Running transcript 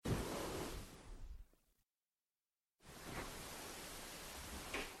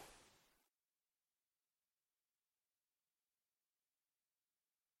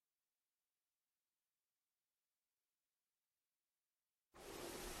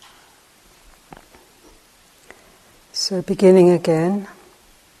So beginning again,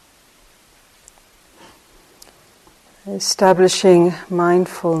 establishing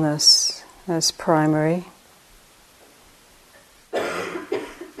mindfulness as primary.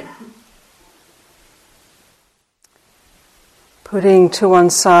 Putting to one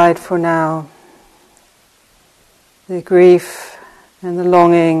side for now the grief and the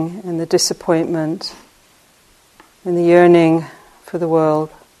longing and the disappointment and the yearning for the world.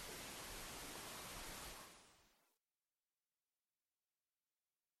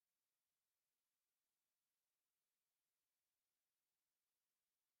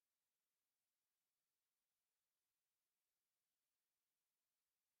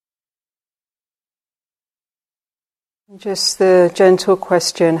 Just the gentle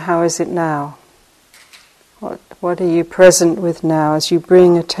question, how is it now? What are you present with now as you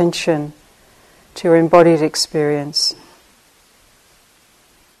bring attention to your embodied experience?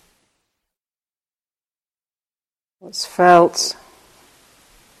 What's felt?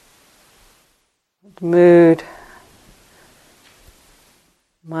 What mood?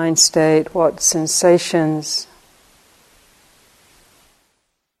 Mind state? What sensations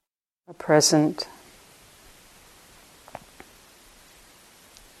are present?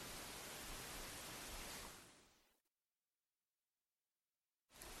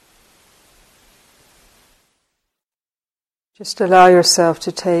 Just allow yourself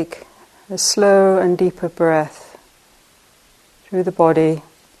to take a slow and deeper breath through the body.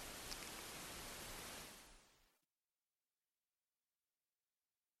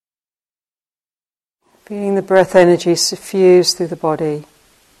 Feeling the breath energy suffuse through the body.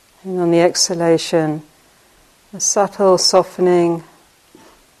 And on the exhalation, a subtle softening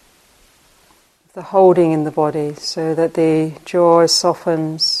of the holding in the body so that the jaw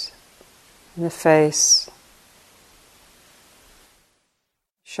softens in the face.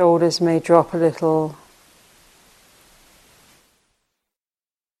 Shoulders may drop a little.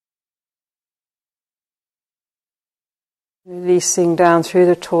 Releasing down through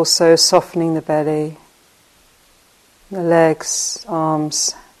the torso, softening the belly, the legs,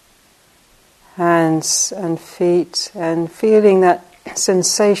 arms, hands and feet, and feeling that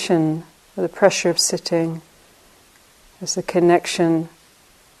sensation of the pressure of sitting as the connection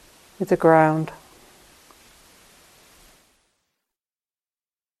with the ground.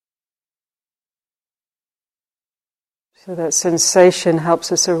 So that sensation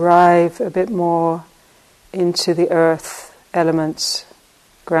helps us arrive a bit more into the earth elements,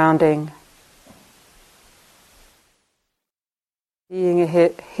 grounding. Being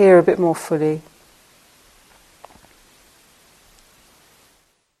here a bit more fully.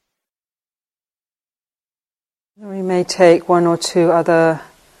 We may take one or two other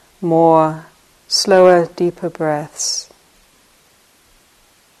more slower, deeper breaths.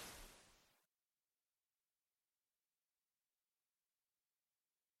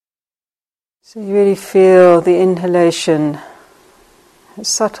 So you really feel the inhalation, a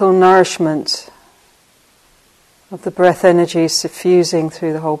subtle nourishment of the breath energy suffusing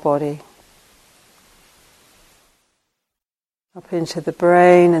through the whole body. Up into the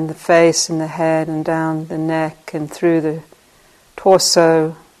brain and the face and the head and down the neck and through the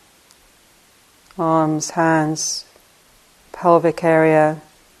torso, arms, hands, pelvic area,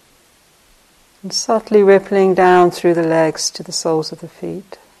 and subtly rippling down through the legs to the soles of the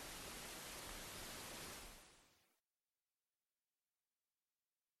feet.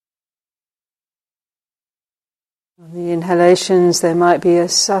 On the inhalations, there might be a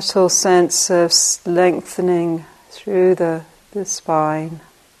subtle sense of lengthening through the spine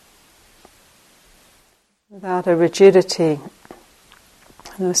without a rigidity,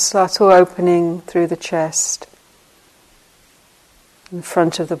 and a subtle opening through the chest, in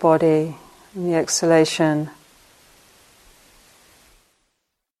front of the body, and the exhalation.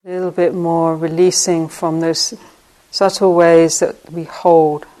 A little bit more releasing from those subtle ways that we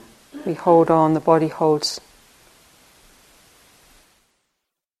hold on, the body holds.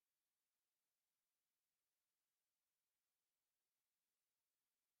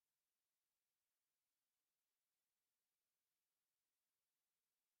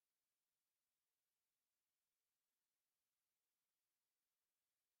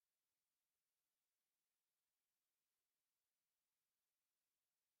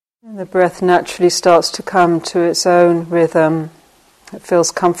 And the breath naturally starts to come to its own rhythm. It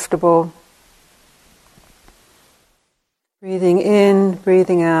feels comfortable. Breathing in,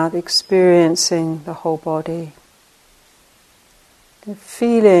 breathing out, experiencing the whole body.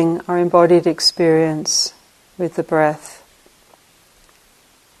 Feeling our embodied experience with the breath.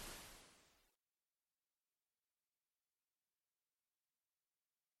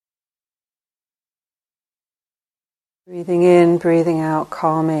 Breathing in, breathing out,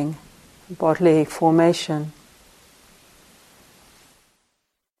 calming bodily formation.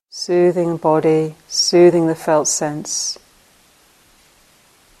 Soothing the body, soothing the felt sense.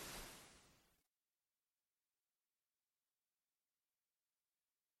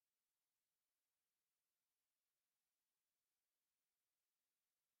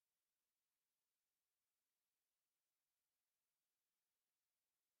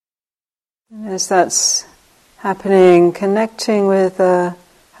 And as that's happening, connecting with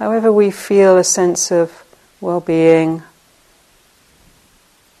however we feel a sense of well-being,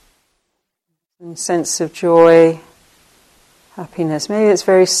 a sense of joy, happiness. Maybe it's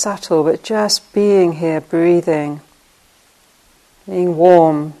very subtle, but just being here, breathing, being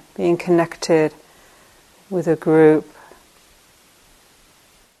warm, being connected with a group,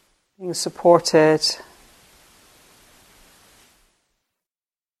 being supported.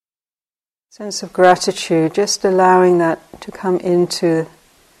 Sense of gratitude, just allowing that to come into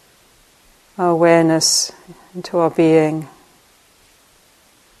our awareness, into our being.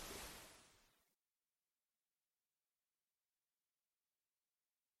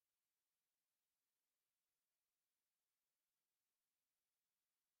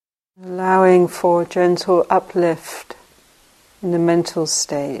 Allowing for gentle uplift in the mental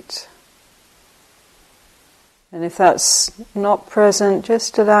state. And if that's not present,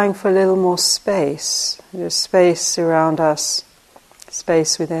 just allowing for a little more space. There's space around us,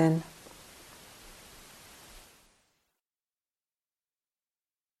 space within.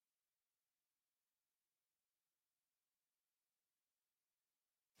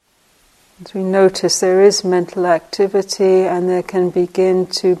 As we notice there is mental activity and there can begin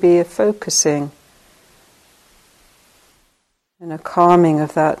to be a focusing and a calming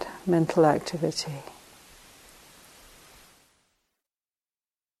of that mental activity.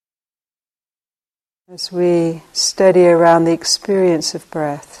 As we steady around the experience of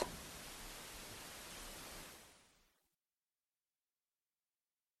breath.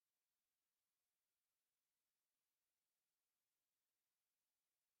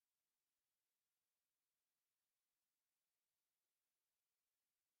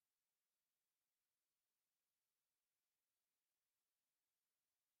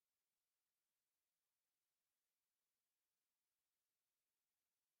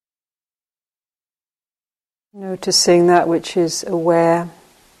 Noticing that which is aware,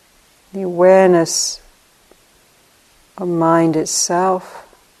 the awareness of mind itself,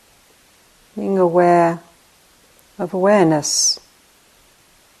 being aware of awareness,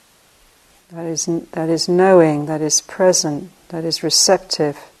 that is knowing, that is present, that is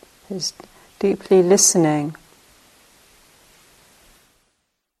receptive, is deeply listening.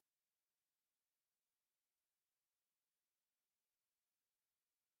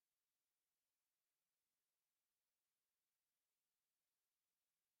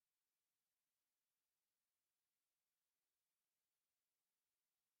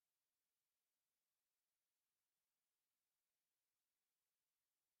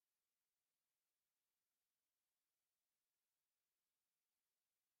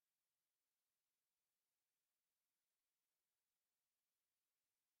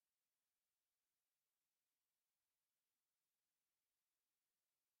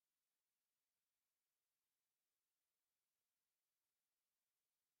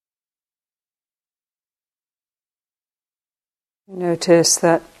 Notice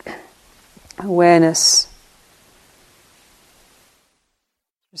that awareness,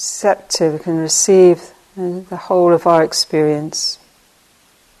 receptive, can receive the whole of our experience.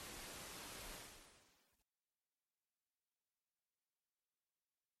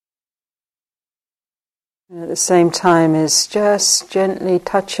 And at the same time is just gently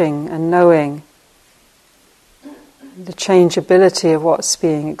touching and knowing the changeability of what's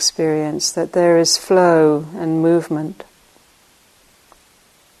being experienced, that there is flow and movement.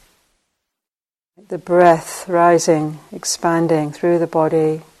 The breath rising, expanding through the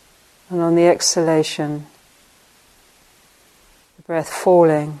body, and on the exhalation, the breath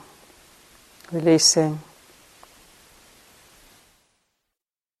falling, releasing.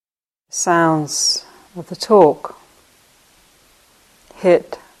 Sounds of the talk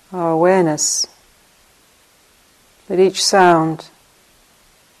hit our awareness, but each sound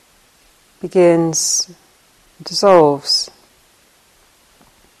begins, dissolves.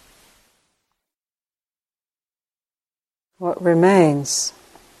 What remains?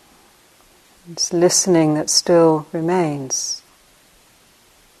 It's listening that still remains.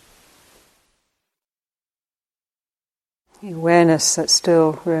 The awareness that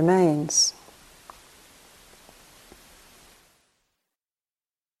still remains.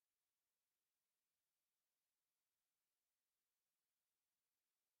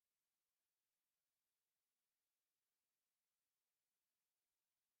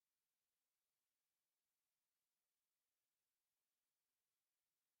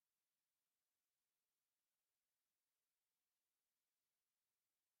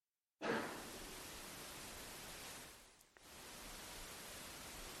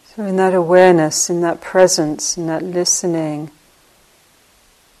 So in that awareness, in that presence, in that listening,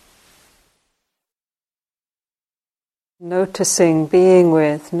 noticing, being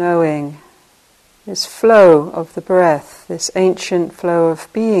with, knowing, this flow of the breath, this ancient flow of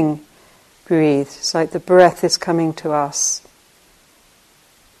being breathed. It's like the breath is coming to us.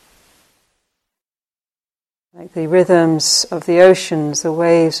 Like the rhythms of the oceans, the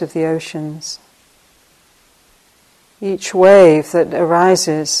waves of the oceans. Each wave that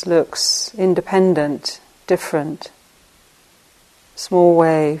arises looks independent, different. Small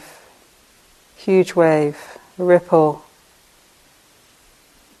wave, huge wave, a ripple.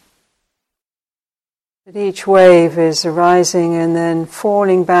 But each wave is arising and then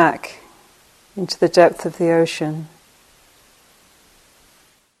falling back into the depth of the ocean.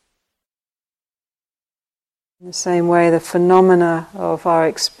 In the same way, the phenomena of our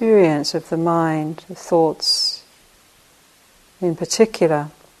experience of the mind, the thoughts in particular,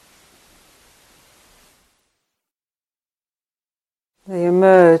 they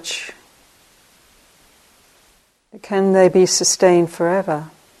emerge. Can they be sustained forever?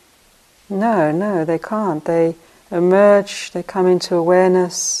 No, they can't. They emerge, they come into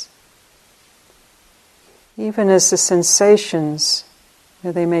awareness. Even as the sensations,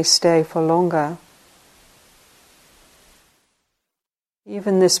 they may stay for longer.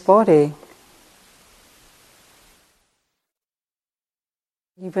 Even this body,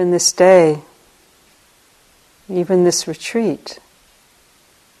 even this day, even this retreat,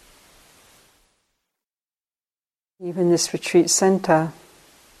 even this retreat center,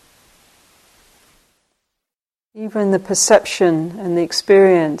 even the perception and the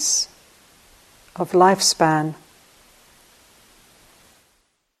experience of lifespan,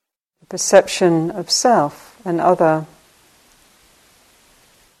 the perception of self and other,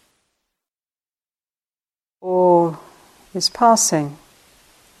 all is passing,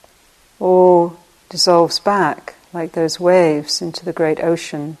 all dissolves back like those waves into the great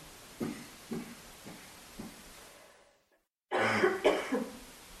ocean.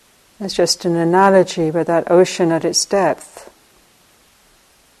 It's just an analogy, but that ocean at its depth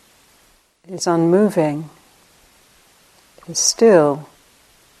is unmoving, is still,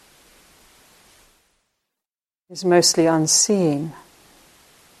 is mostly unseen.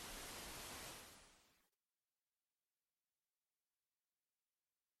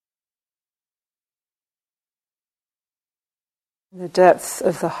 The depth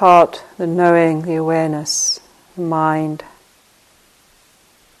of the heart, the knowing, the awareness, the mind.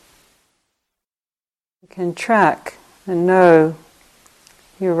 You can track and know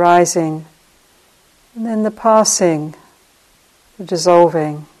the arising, and then the passing, the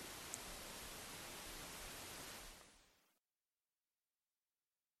dissolving.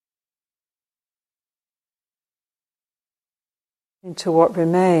 Into what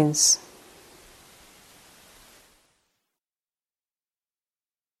remains.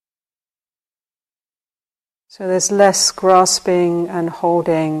 So there's less grasping and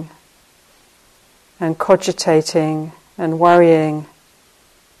holding and cogitating and worrying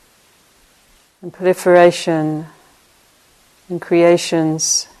and proliferation and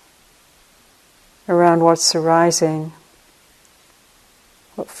creations around what's arising,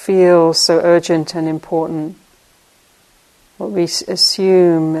 what feels so urgent and important, what we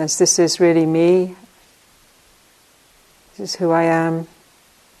assume as this is really me, this is who I am.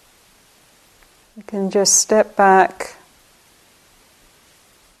 You can just step back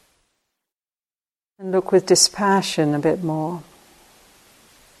and look with dispassion a bit more,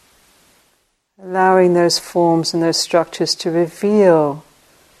 allowing those forms and those structures to reveal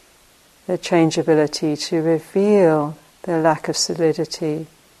their changeability, to reveal their lack of solidity,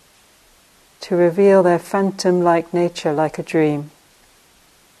 to reveal their phantom-like nature, like a dream,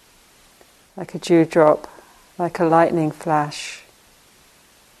 like a dewdrop, like a lightning flash,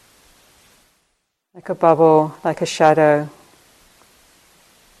 like a bubble, like a shadow.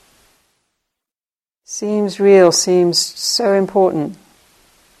 Seems real, seems so important,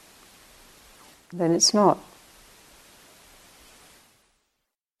 then it's not.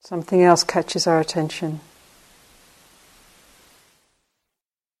 Something else catches our attention.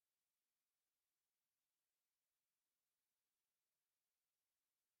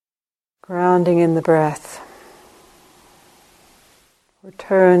 Grounding in the breath,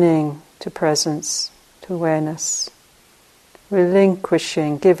 returning to presence, to awareness,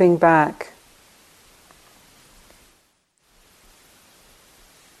 relinquishing, giving back.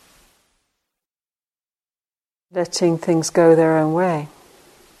 Letting things go their own way.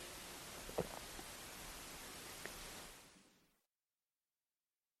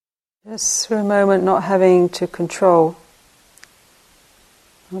 Just for a moment not having to control,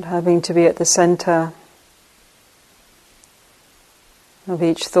 not having to be at the center of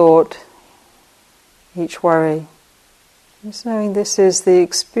each thought, each worry. Just knowing this is the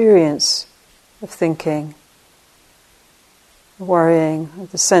experience of thinking, of worrying,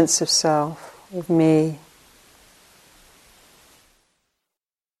 of the sense of self, of me.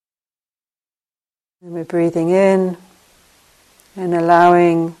 And we're breathing in and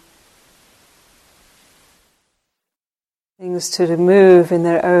allowing things to move in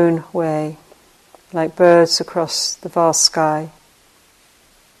their own way, like birds across the vast sky.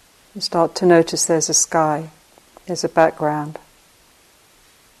 You start to notice there's a sky, there's a background.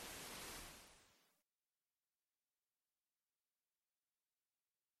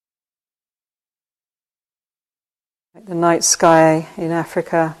 Like the night sky in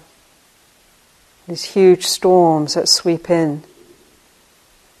Africa, these huge storms that sweep in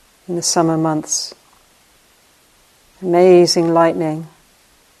the summer months. Amazing lightning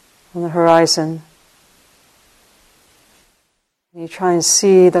on the horizon. You try and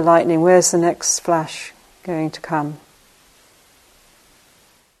see the lightning. Where's the next flash going to come?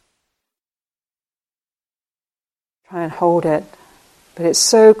 Try and hold it. But it's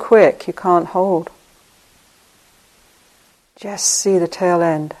so quick you can't hold. Just see the tail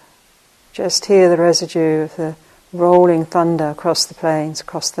end. Just hear the residue of the rolling thunder across the plains,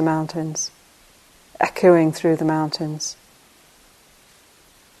 across the mountains, echoing through the mountains.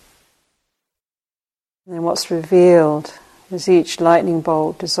 And then what's revealed as each lightning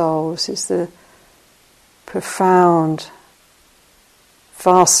bolt dissolves is the profound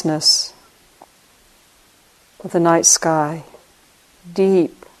vastness of the night sky,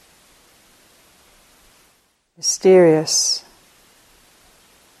 deep, mysterious,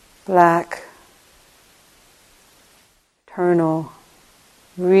 black, eternal,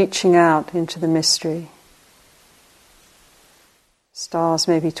 reaching out into the mystery. Stars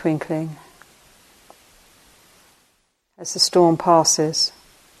may be twinkling as the storm passes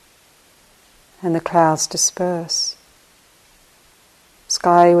and the clouds disperse.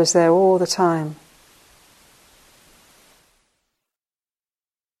 Sky was there all the time.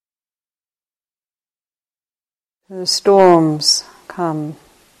 The storms come.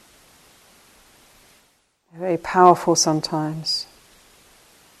 They're very powerful sometimes.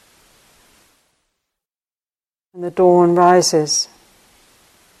 And the dawn rises.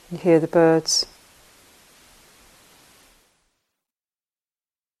 You hear the birds.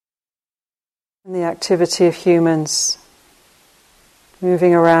 And the activity of humans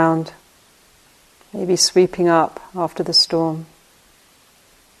moving around, maybe sweeping up after the storm.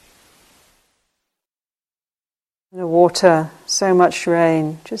 And the water, so much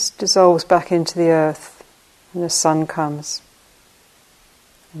rain, just dissolves back into the earth, and the sun comes.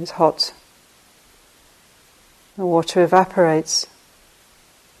 And it's hot. The water evaporates.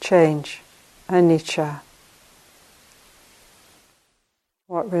 Change, anicca.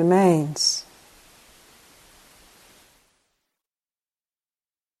 What remains?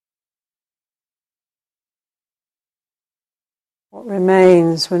 What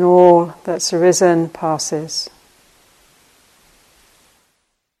remains when all that's arisen passes?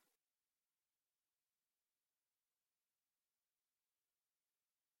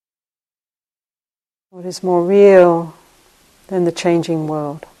 What is more real than the changing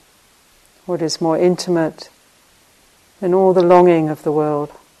world? What is more intimate than all the longing of the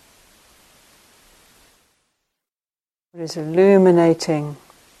world? What is illuminating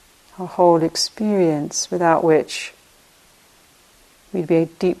our whole experience, without which we'd be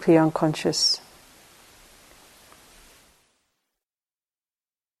deeply unconscious?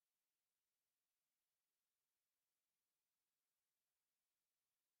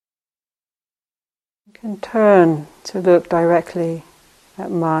 You can turn to look directly at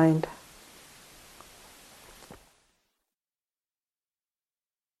mind.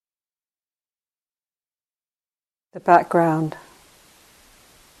 The background,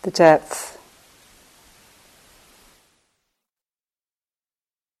 the depth.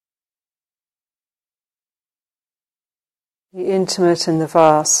 The intimate and the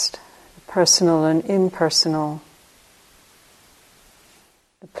vast, the personal and impersonal,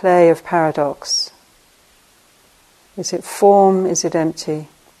 the play of paradox. Is it form? Is it empty?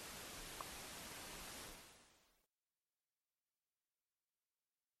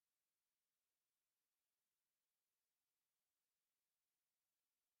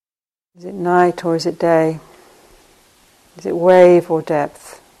 Is it night or is it day? Is it wave or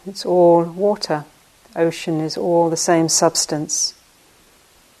depth? It's all water. Ocean is all the same substance.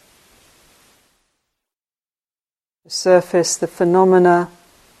 The surface, the phenomena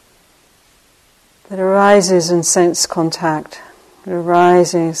that arises in sense contact It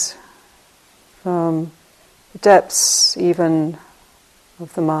arises from the depths even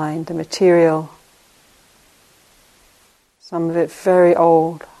of the mind, the material, some of it very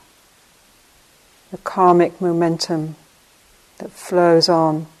old, the karmic momentum that flows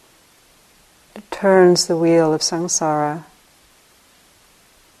on, that turns the wheel of samsara.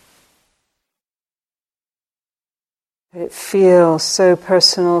 It feels so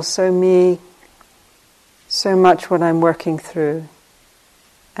personal, so me, so much what I'm working through.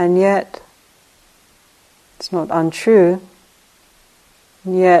 And yet, it's not untrue,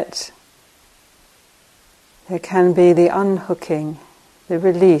 and yet there can be the unhooking, the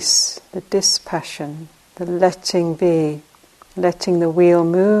release, the dispassion, the letting be, letting the wheel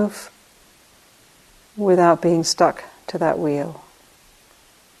move without being stuck to that wheel.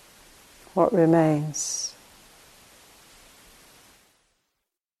 What remains?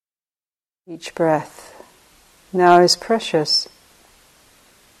 Each breath now is precious.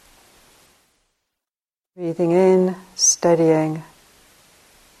 Breathing in, steadying,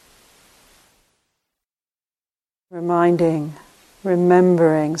 reminding,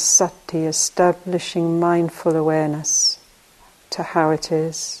 remembering sati, establishing mindful awareness to how it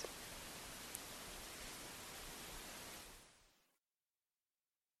is.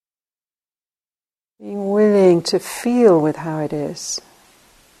 Being willing to feel with how it is.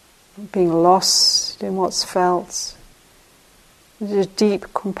 Not being lost in what's felt. There's a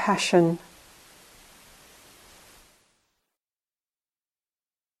deep compassion.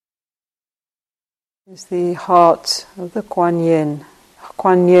 Is the heart of the Kuan Yin.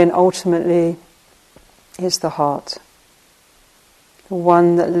 Kuan Yin ultimately is the heart. The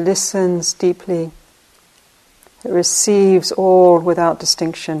one that listens deeply, that receives all without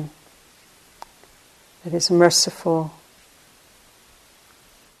distinction, that is merciful,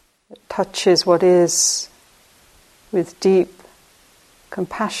 that touches what is with deep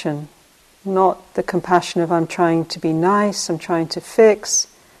compassion, not the compassion of I'm trying to be nice, I'm trying to fix,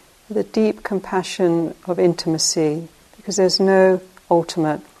 but the deep compassion of intimacy, because there's no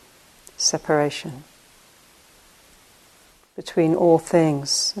ultimate separation between all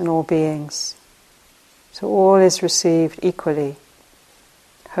things and all beings. So all is received equally,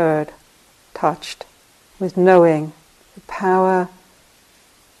 heard, touched, with knowing the power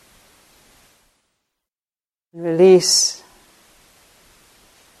and release,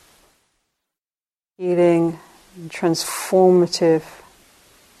 healing and transformative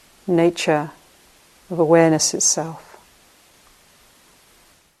nature of awareness itself.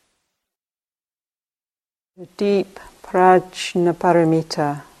 The deep prajna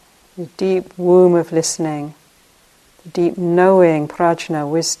paramita, the deep womb of listening, the deep knowing, prajna,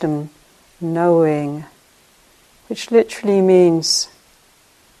 wisdom, knowing, which literally means,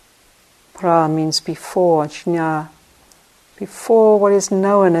 pra means before, jna, before what is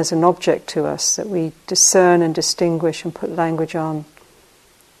known as an object to us, that we discern and distinguish and put language on,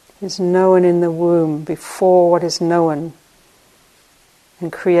 is known in the womb, before what is known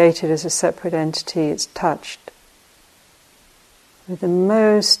and created as a separate entity, it's touched with the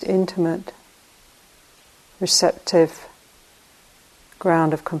most intimate, receptive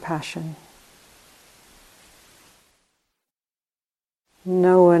ground of compassion.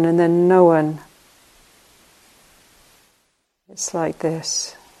 Known and then known. It's like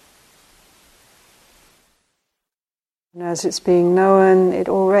this. And as it's being known, it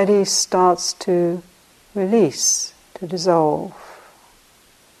already starts to release, to dissolve,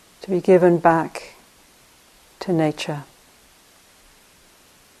 to be given back to nature.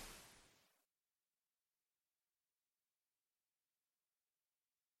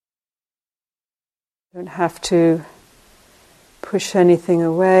 Don't have to push anything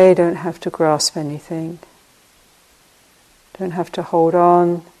away, don't have to grasp anything. Don't have to hold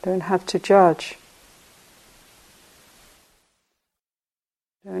on, don't have to judge.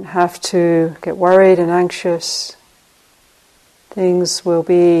 Don't have to get worried and anxious. Things will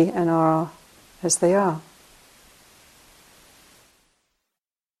be and are as they are.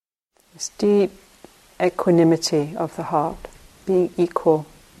 This deep equanimity of the heart, being equal.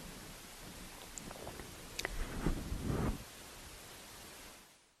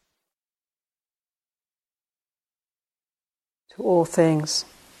 To all things.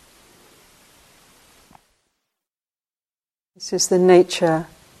 This is the nature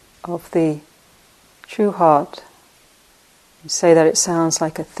of the true heart. You say that it sounds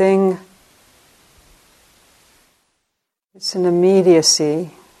like a thing. It's an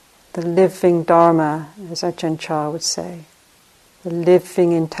immediacy, the living Dharma, as Ajahn Chah would say, the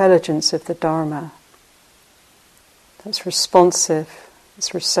living intelligence of the Dharma. That's responsive,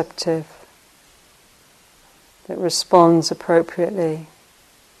 it's receptive. that responds appropriately,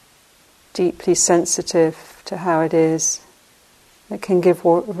 deeply sensitive to how it is, that can give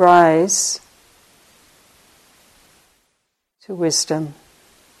rise to wisdom.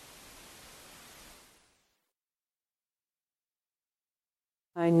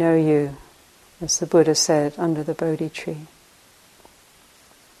 I know you, as the Buddha said under the Bodhi tree.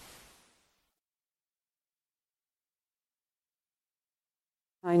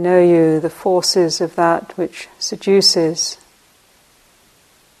 I know you, the forces of that which seduces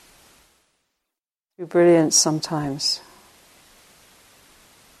through brilliance sometimes,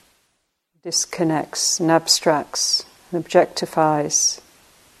 disconnects and abstracts and objectifies,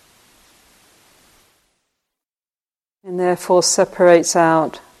 and therefore separates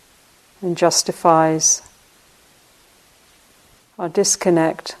out and justifies our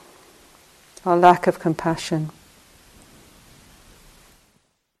disconnect, our lack of compassion.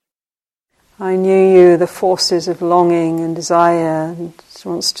 I knew you, the forces of longing and desire, and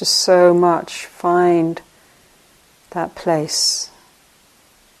wants to so much find that place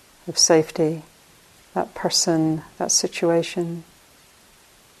of safety, that person, that situation,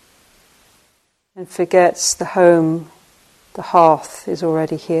 and forgets the home, the hearth is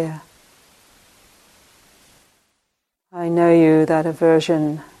already here. I know you, that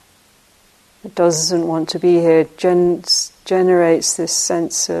aversion that doesn't want to be here generates this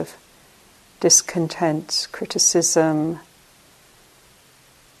sense of discontent, criticism,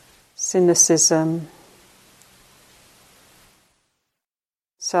 cynicism,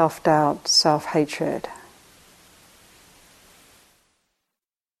 self-doubt, self-hatred.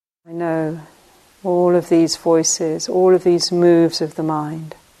 I know all of these voices, all of these moves of the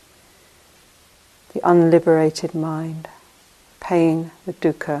mind, the unliberated mind, pain, the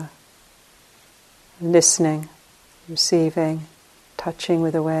dukkha, listening, receiving, touching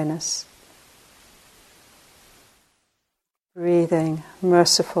with awareness. Breathing,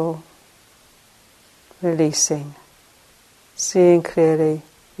 merciful, releasing, seeing clearly,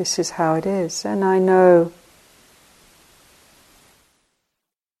 this is how it is. And I know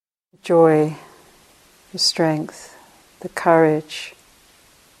the joy, the strength, the courage,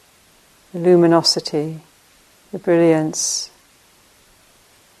 the luminosity, the brilliance,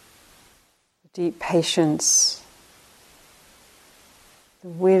 the deep patience, the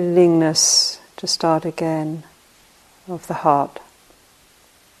willingness to start again of the heart.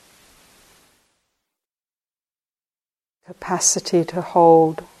 Capacity to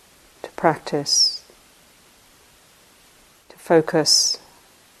hold, to practice, to focus,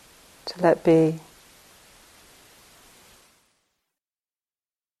 to let be.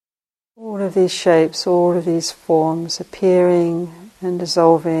 All of these shapes, all of these forms appearing and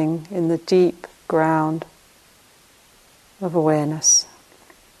dissolving in the deep ground of awareness,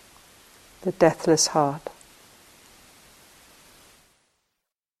 the deathless heart.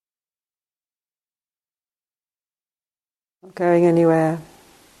 Not going anywhere,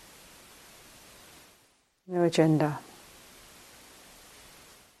 no agenda.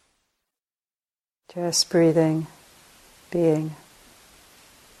 Just breathing, being.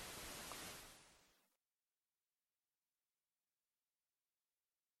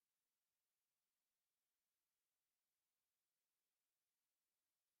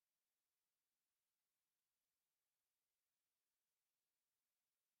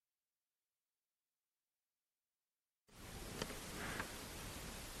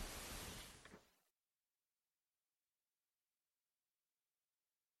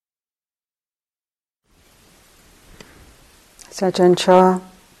 Sajjan Chah,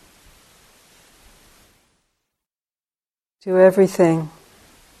 do everything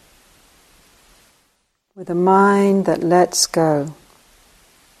with a mind that lets go.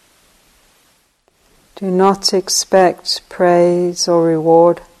 Do not expect praise or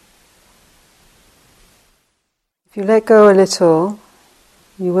reward. If you let go a little,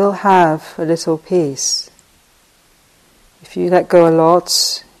 you will have a little peace. If you let go a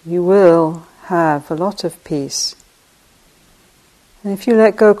lot, you will have a lot of peace. And if you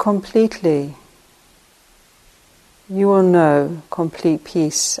let go completely, you will know complete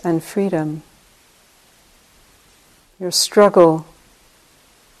peace and freedom. Your struggle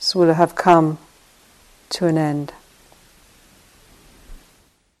will have come to an end.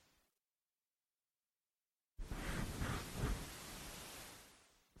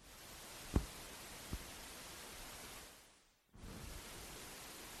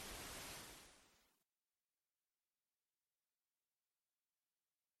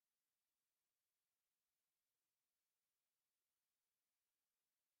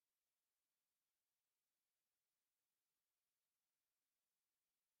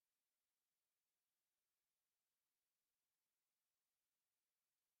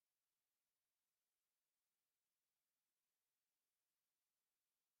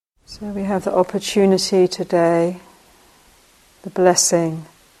 So we have the opportunity today, the blessing,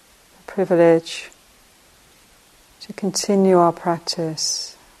 the privilege to continue our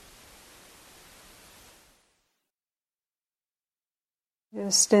practice.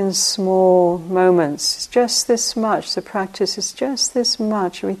 Just in small moments, it's just this much, the practice is just this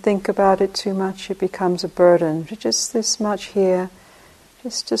much. We think about it too much, it becomes a burden. Just this much here,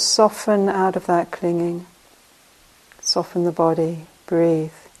 just to soften out of that clinging. Soften the body,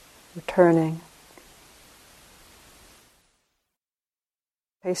 breathe, returning.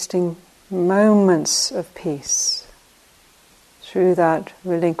 Tasting moments of peace through that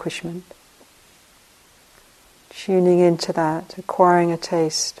relinquishment. Tuning into that, acquiring a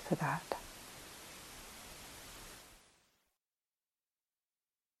taste for that.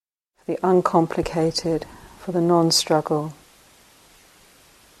 For the uncomplicated, for the non-struggle.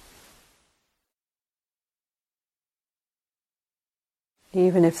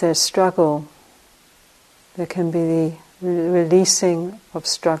 Even if there's struggle, there can be the releasing of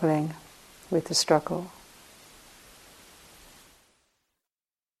struggling with the struggle.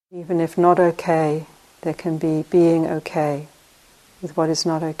 Even if not okay, there can be being okay with what is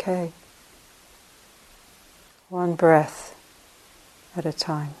not okay. One breath at a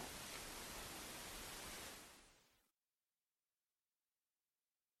time.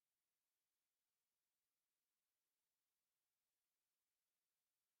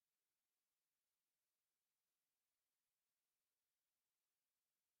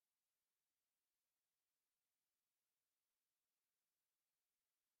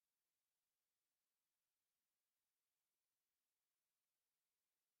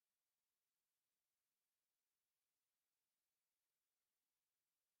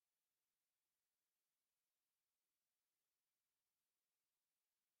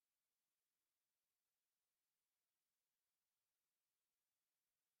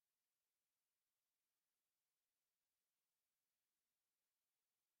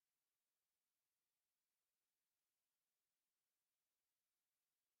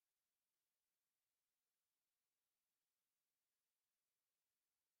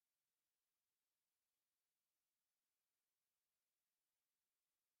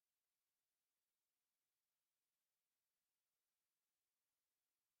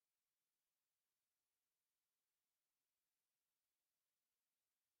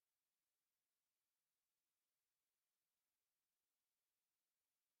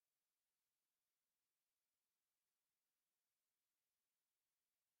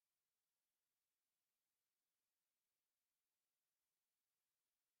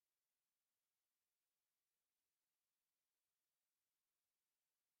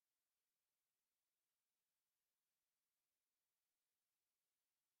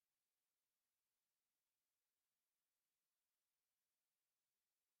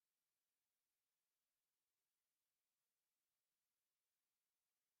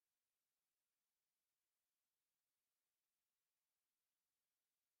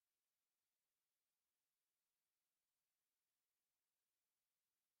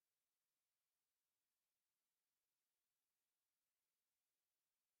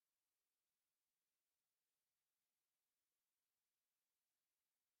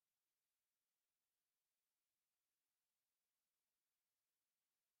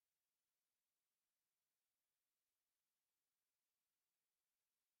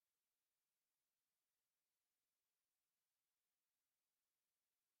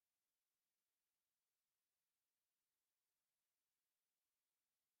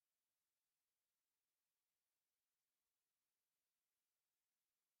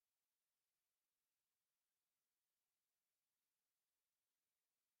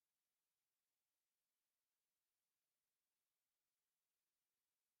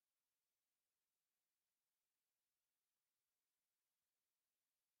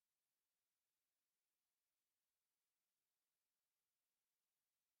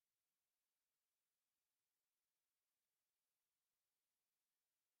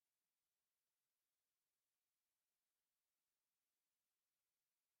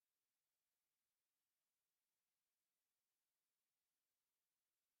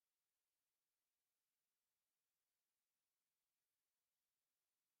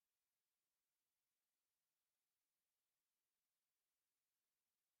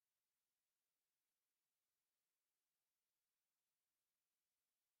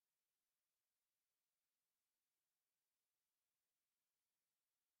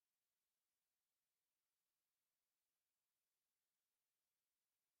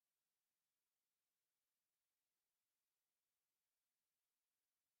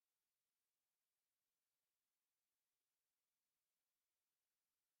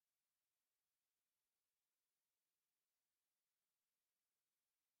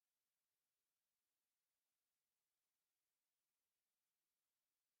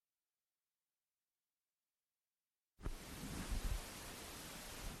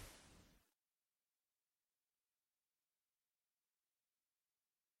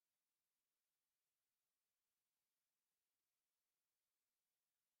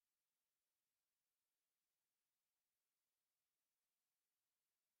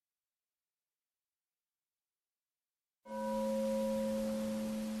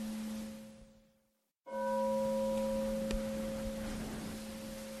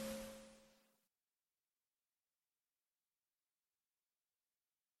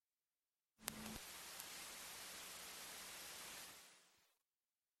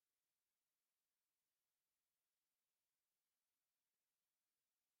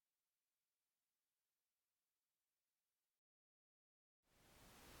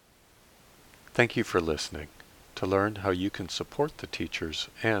 Thank you for listening. To learn how you can support the teachers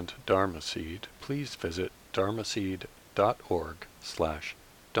and Dharma Seed, please visit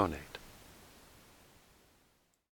dharmaseed.org/donate.